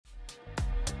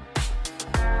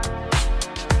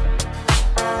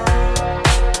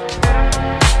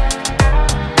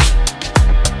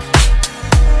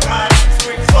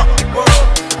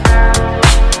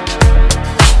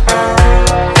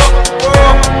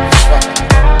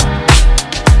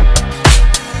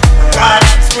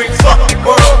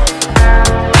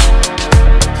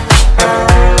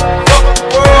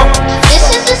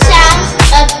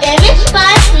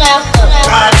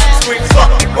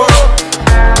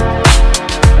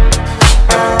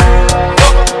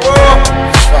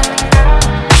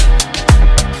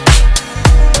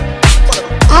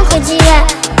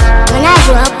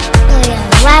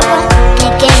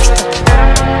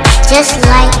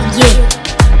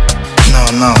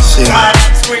no, see,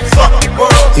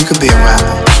 you could be a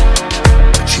rapper,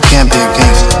 but you can't be a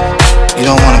gangster. You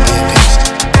don't want to be a gangster.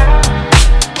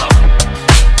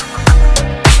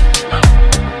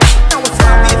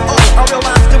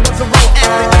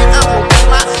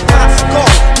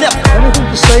 Anything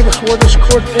to say before this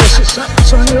court passes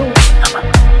sentence on you?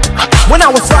 When I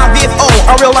was 5 years old,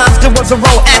 I realized there was a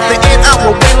road. At the end, I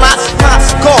would win lots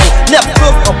of gold. Never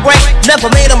took a break, never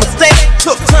made a mistake.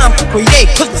 Took time to create,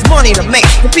 cause there's money to make.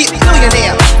 To be a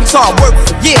millionaire, we saw work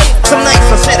for years. Some nights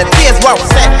I shed a tears while I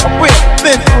sat a real.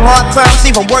 Been through hard times,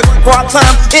 even worked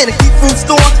part-time in a key food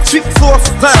store, street floor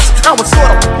sometimes. I was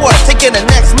sort of reporter, taking the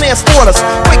next man's orders.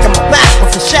 Breaking my back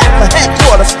with a shack for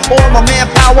headquarters. All my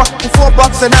manpower, for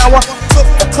 $4 an hour. Took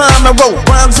the time and wrote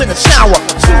rhymes in the shower.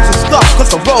 Shoes and stuff,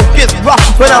 cause the road gets rough.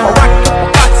 But I'm a rock,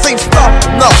 same stuff,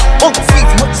 no. On the feet,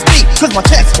 with the speed, cause my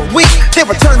checks were weak. They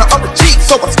return the other cheek,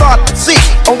 so I started to see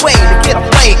a way to get a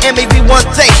play. And maybe one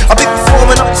day I'll be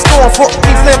performing up the store for a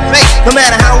piece of pay. No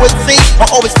matter how it seems,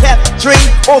 I always kept a dream.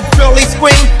 All the girlies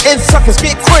scream, and suckers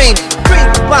get cream. Dream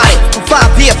about it for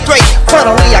 5 years straight.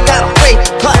 Finally I got a break,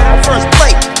 cut my first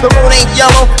plate. The road ain't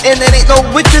yellow, and there ain't no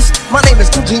witches. My name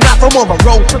is Kool G Rap, I'm on the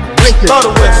road to break it. Blow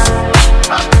the whistle.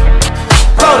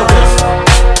 Blow the whistle.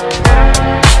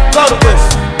 Blow the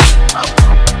whistle. Blow the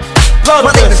whistle. My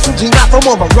name is Kool G Rap, I'm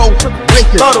on the road to break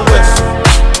it. Blow the whistle.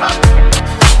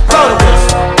 Blow the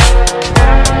whistle.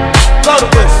 Blow the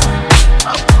whistle.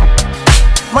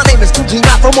 My name is Kool G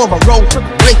Rap, I'm on the road to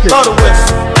break it. Blow the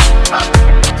whistle.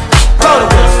 Blow the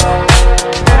whistle.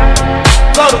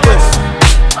 Blow the whistle.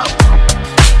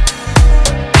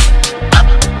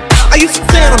 I used to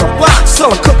stand on the block,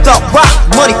 selling cooked up rock.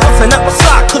 Money puffing out my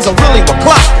sock, cause I really was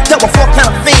clock. There were 4 kind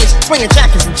of things, swinging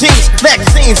jackets and jeans,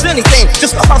 magazines, anything,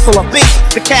 just to hustle a beat.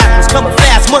 The cash was coming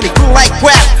fast, money grew like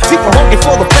grass. People hungry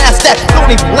for the past that don't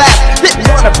even laugh.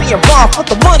 Didn't wanna be involved, but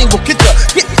the money will get ya.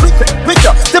 Get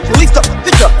richer, the police up the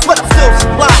picture, but I still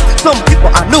survive. Some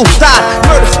people I knew died,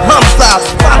 murders and homicides,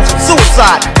 violence and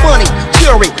suicide. Money,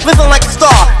 jewelry, living like a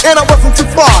star, and I wasn't too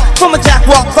far from a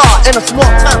jackpot car in a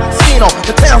small town casino.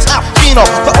 The town's out Gino,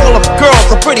 to all of the girls,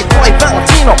 a pretty boy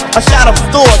Valentino. I shot up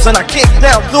doors and I kicked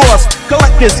down doors,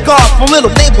 collecting scars from little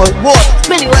neighborhood wars.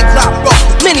 Many legs I broke,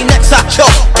 many necks I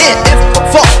choked. And if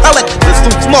before I let the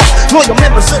pistol smoke, loyal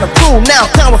members in the crew now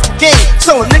down with the game,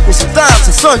 selling nickels and dimes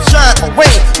and sunshine or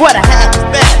rain. What I had was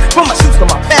bad, from my shoes to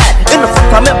my bag. In the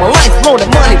first time in my life, loaning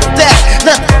money to dad.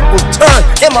 Now the turn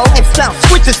and my lifestyle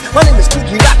switches. My name is Kool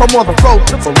G Rap, I'm on the road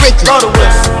to for riches. Blow the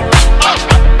whistle.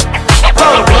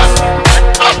 Blow the whistle.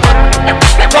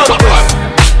 Blow the whistle.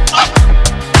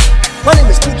 My name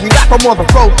is Kool G Rap, I'm on the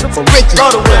road to for riches.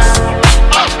 Blow the whistle.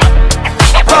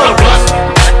 Blow the whistle.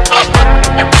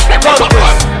 Blow the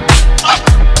whistle.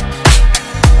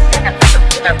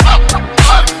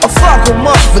 A frugal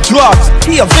month for drugs,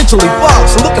 he eventually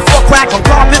bugs. Looking for crack on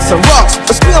carpets and rugs.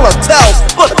 A spiller tells,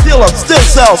 but a dealer still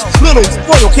sells. Little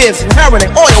spoiled kids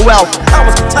inheriting oil wells. I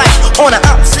was the type on the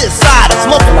opposite side of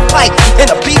smoking a pipe. In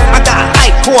a beef, I got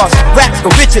hype course. Racks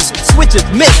for riches, switches,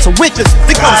 mix to witches.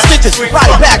 Become stitches,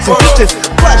 body bags and bitches.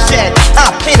 Bloodshed, I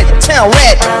painted the town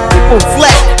red. People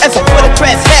fled as I put a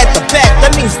press head to bed.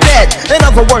 That means dead. In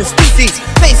other words, species.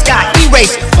 Face got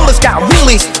erased, bullets got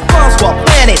released. Bombs were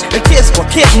planted, and kids were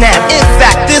kidnapped. In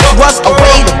fact, this was a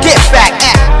way to get back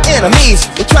at enemies.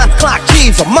 We tried to clock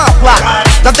keys on my block.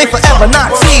 Now they forever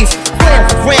Nazis.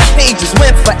 Plans for rampages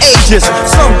went for ages.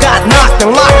 Some got knocked and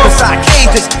locked inside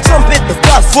cages. Some bit the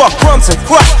dust for crumbs and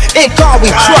crush. In God we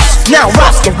trust, now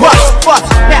rocks the rust. Bust,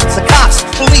 packs of cops,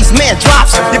 policeman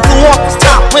drops. They blew off his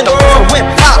top when the world went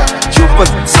pop.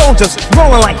 Troopers, soldiers,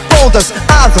 rolling like boulders.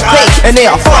 Eyes are fake and their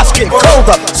hearts get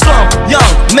colder. Some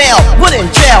young male went in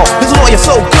jail. His lawyer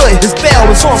so good, his bail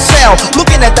was on sale.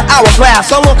 Looking at the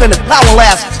hourglass, I'm looking at power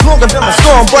last. Longer than the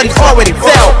storm, but he already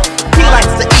fell. He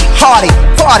likes to eat hearty,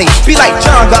 party, be like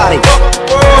John Gotti.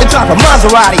 And drive a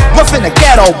Maserati, rough in the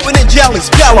ghetto. But in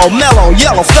jelly's jello, mellow,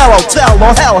 yellow, fellow, tell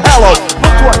or hell, hello.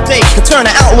 Look what day could turn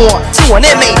an outlaw to an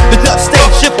inmate. The Dutch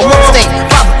state, ship from one state.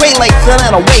 Pop the Great Lakes, and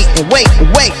then I wait and wait and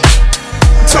wait.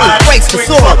 Until he breaks the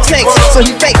sword takes, so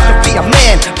he fakes to be a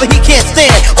man, but he can't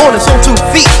stand on his own 2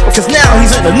 feet, because now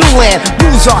he's in a new land.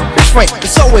 Rules are different, and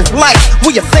so is life.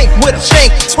 Will you think with a shank,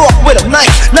 talk with a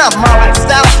knife? Not my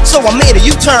lifestyle, so I made a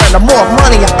U-turn. The more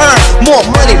money I earn, more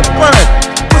money to burn.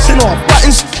 Pushing on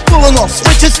buttons, pulling on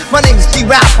switches. My name is G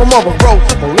Rap, I'm on the road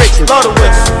to the riches. Blow the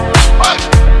whistle.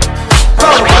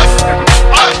 Blow the whistle.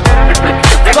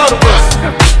 Blow the whistle.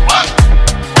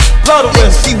 Blow the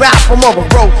whistle. G Rap, I'm on the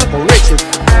road to the riches.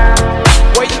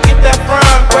 Where you get that from?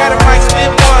 Grab a mic,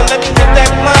 spin one. Let me hit that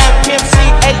line. Pimp C,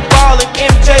 8 ball and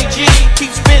MJG.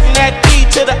 Keep spitting that D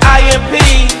to the IMP.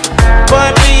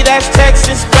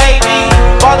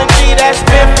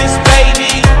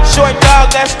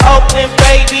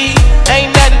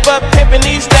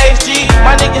 these days, G.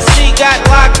 My niggas C got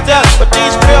locked up, but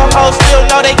these real hoes still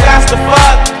know they got to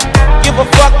fuck. Give a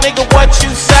fuck, nigga, what you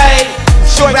say.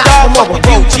 Short dog, fuck with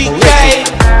UGK.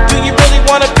 Do you really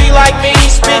wanna be like me?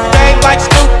 Spit game like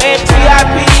Snoop and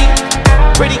T.I.P.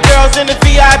 Pretty girls in the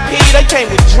VIP, they came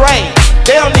with Dre.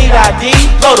 They don't need ID.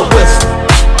 Blow the whistle.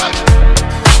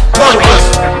 Blow the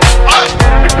whistle.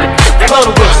 Blow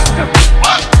the whistle.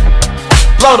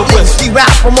 Blow the whistle. Kool G Rap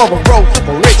from over road to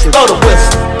Richard. Blow the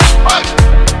whistle.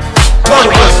 Blow the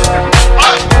whistle.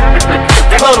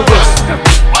 Blow the whistle.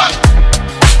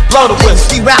 Blow the whistle. Kool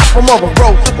G Rap from over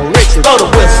road to Richard. Blow the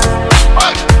whistle.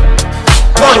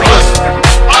 Blow the whistle.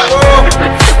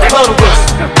 Blow the whistle.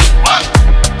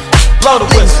 Blow the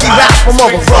whistle. Kool G Rap from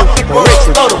over road to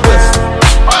Richard. Blow the whistle.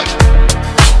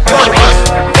 Blow the whistle.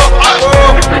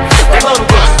 Blow the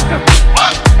whistle.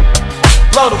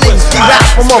 Blow the whistle. Kool G Rap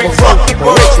from over road to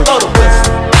Richard. Blow the whistle.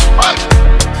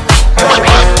 Blow the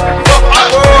whistle.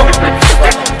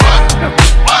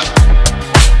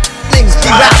 Kool G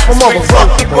Rap from over road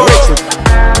to Richard.